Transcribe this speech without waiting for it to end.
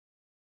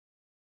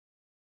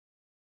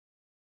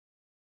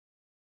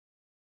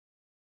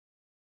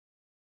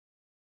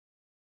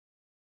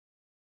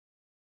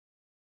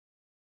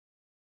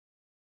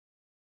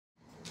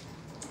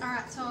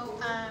Alright, so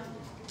I'm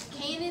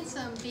canning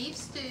some beef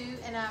stew,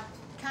 and I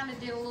kind of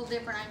did a little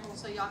different angle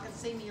so y'all can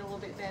see me a little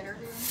bit better.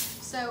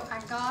 So I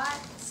got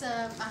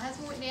some, my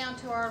husband went down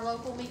to our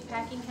local meat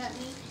packing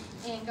company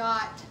and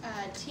got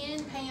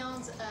 10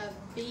 pounds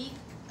of beef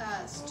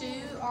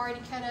stew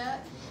already cut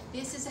up.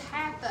 This is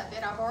half of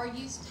it. I've already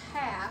used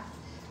half,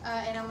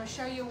 and I'm going to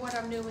show you what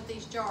I'm doing with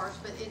these jars,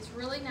 but it's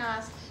really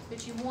nice.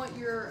 But you want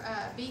your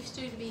beef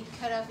stew to be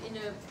cut up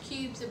into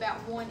cubes about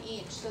 1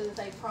 inch so that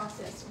they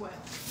process well.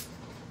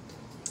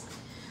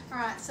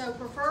 Alright, so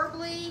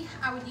preferably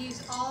I would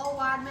use all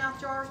wide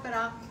mouth jars, but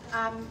I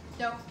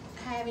don't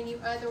have any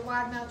other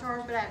wide mouth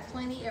jars, but I have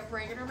plenty of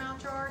regular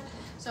mouth jars,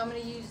 so I'm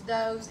going to use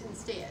those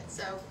instead.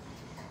 So,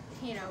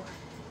 you know,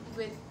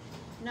 with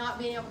not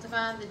being able to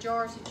find the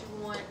jars that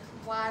you want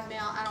wide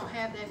mouth, I don't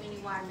have that many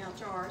wide mouth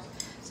jars.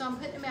 So I'm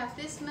putting about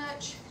this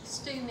much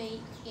stew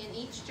meat in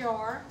each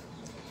jar,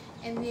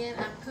 and then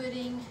I'm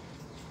putting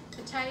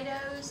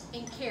potatoes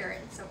and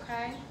carrots,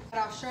 okay? But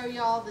I'll show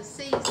y'all the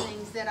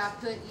seasonings that I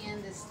put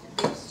in this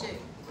beef stew.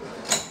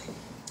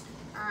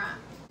 Alright,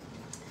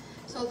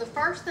 so the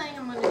first thing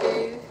I'm going to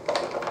do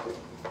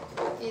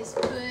is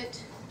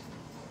put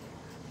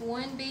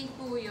 1 beef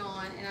bullion,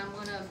 and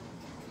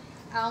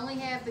I only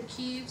have the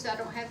cubes, I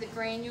don't have the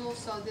granules,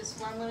 so this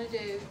is what I'm going to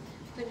do.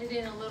 Put it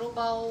in a little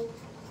bowl,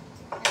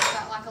 and I've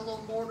got like a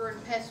little mortar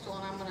and pestle,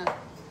 and I'm going to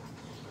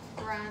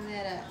grind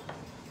that up.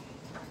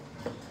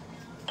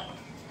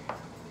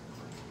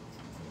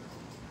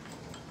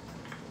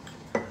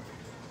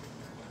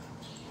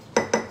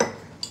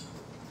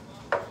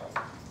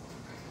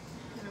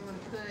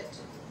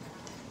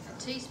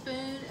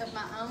 Teaspoon of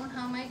my own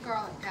homemade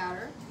garlic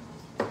powder,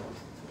 a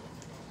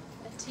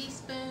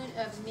teaspoon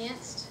of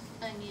minced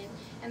onion,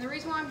 and the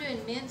reason why I'm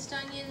doing minced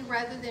onion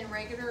rather than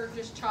regular or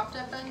just chopped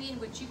up onion,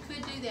 which you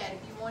could do that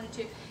if you wanted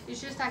to, is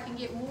just I can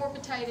get more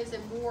potatoes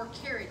and more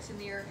carrots in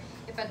there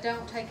if I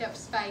don't take up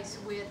space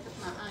with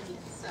my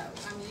onions. So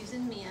I'm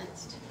using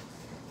minced,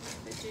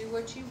 but do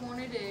what you want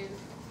to do.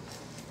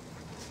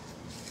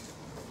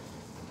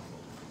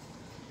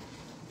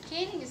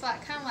 Canning is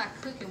kind of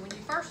like cooking. When you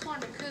first learn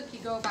to cook, you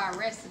go by a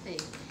recipe.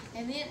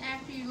 And then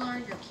after you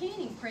learn your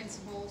canning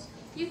principles,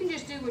 you can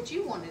just do what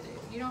you want to do.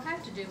 You don't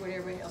have to do what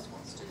everybody else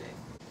wants to do.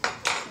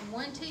 And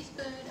 1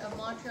 teaspoon of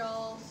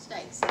Montreal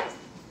Steak Seasoning.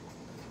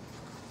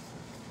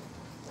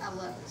 I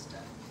love this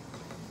stuff.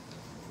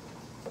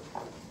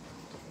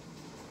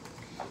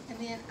 And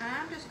then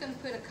I'm just going to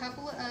put a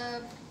couple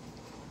of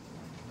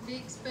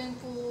big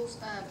spoonfuls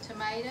of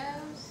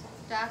tomatoes,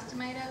 diced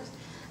tomatoes.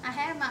 I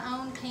have my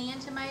own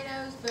canned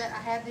tomatoes, but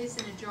I have this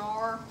in a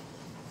jar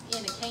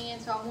in a can,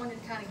 so I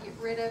wanted to kind of get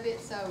rid of it,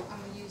 so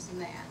I'm using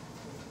that.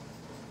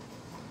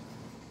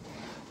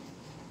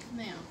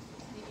 Now,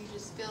 then you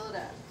just fill it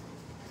up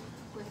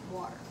with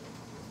water.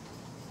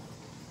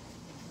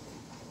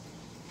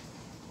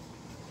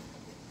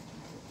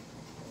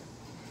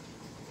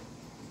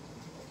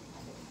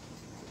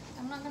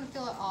 I'm not going to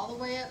fill it all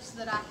the way up so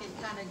that I can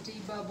kind of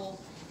debubble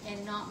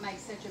and not make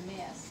such a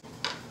mess.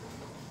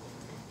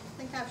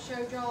 I think I've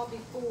showed y'all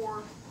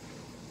before.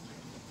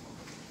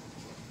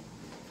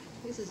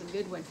 This is a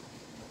good one.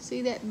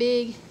 See that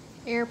big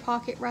air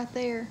pocket right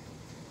there?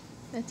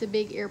 That's a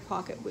big air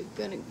pocket we're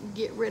going to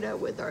get rid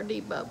of with our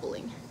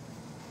debubbling.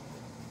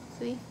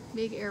 See?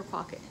 Big air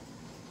pocket.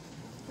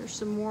 There's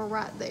some more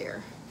right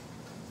there.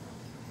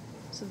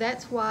 So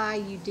that's why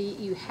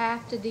you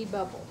have to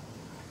debubble.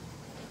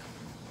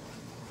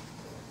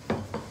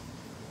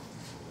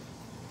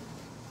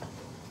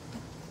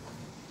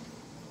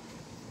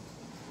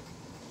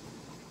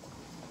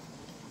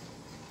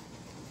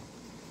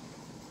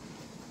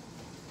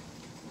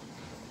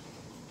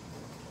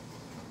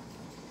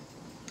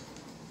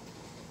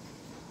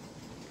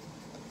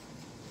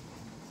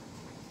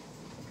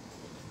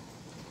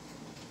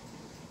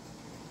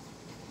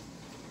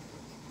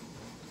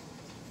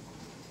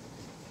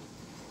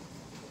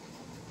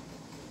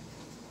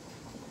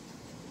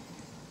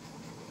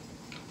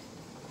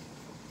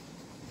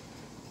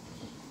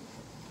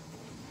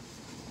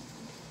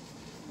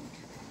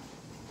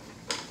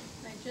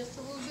 Just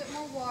a little bit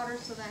more water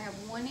so that I have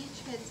 1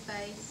 inch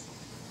headspace.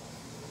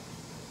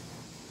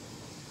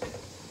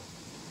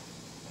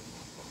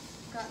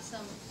 Got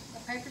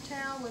a paper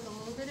towel with a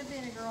little bit of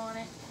vinegar on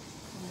it,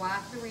 and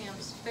wipe the rims,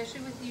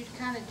 especially with you to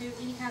kind of do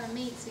any kind of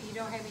meat so you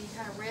don't have any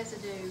kind of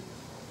residue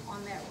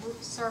on that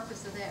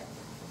surface of that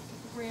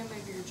rim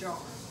of your jar.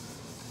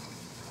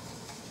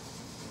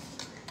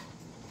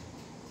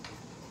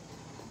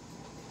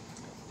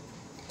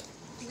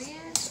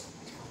 Lid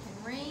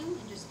and ring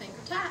and just finger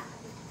tight.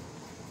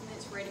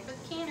 Ready for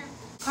the canner.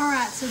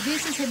 Alright, so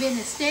this has been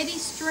a steady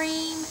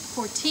stream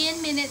for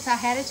 10 minutes. I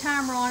had a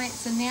timer on it,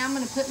 so now I'm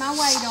going to put my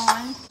weight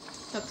on.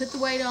 So I put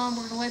the weight on,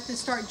 we're going to let this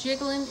start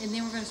jiggling, and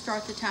then we're going to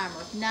start the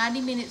timer.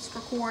 90 minutes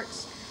for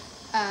quarts,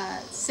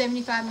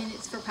 75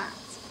 minutes for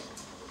pints.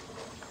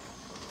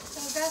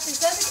 So I've got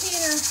this other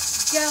canner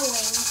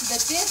going,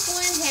 but this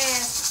one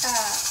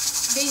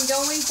has been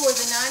going for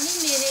the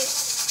 90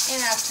 minutes.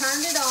 and I've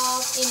turned it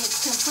off, and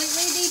it's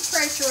completely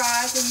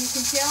depressurized, and you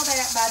can tell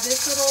that by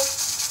this little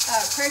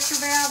pressure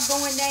valve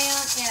going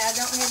down, and I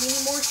don't have any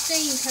more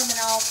steam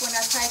coming off when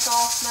I take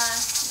off my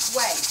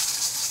weight.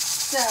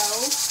 So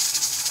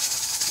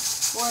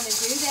we're going to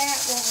do that.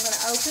 We're going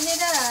to open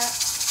it up.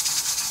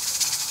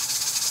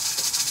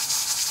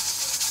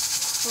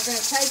 We're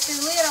going to take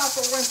the lid off,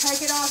 but we're going to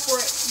take it off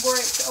where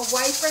it's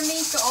away from me,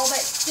 so all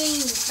that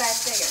steam is back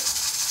there.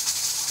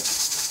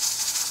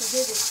 Because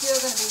it is still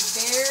going to be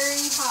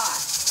very hot.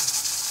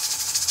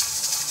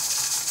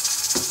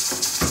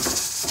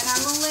 And I'm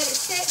going to let it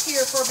sit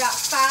here for about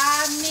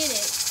 5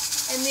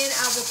 minutes, and then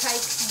I will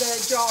take the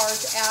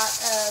jars out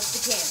of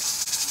the can.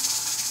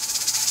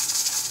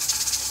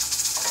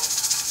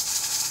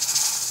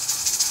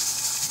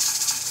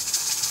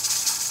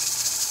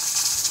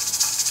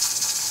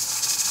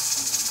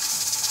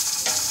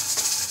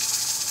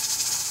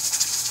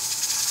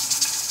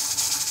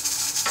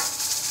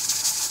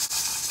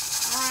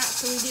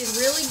 So we did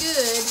really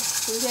good.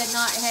 We had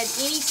not had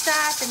any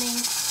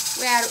siphoning.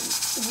 We had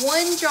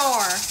one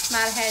jar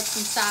might have had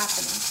some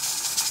siphoning.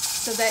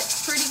 So that's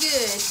pretty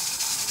good.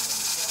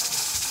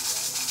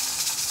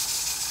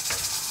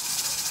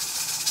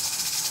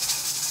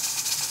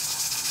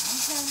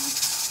 Okay.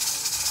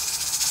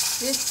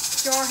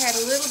 This jar had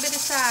a little bit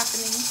of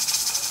siphoning.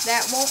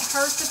 That won't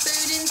hurt the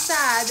food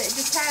inside. That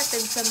just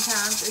happens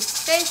sometimes,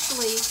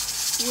 especially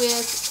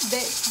with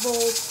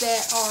vegetables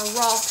that are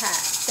raw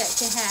type. That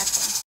can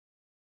happen.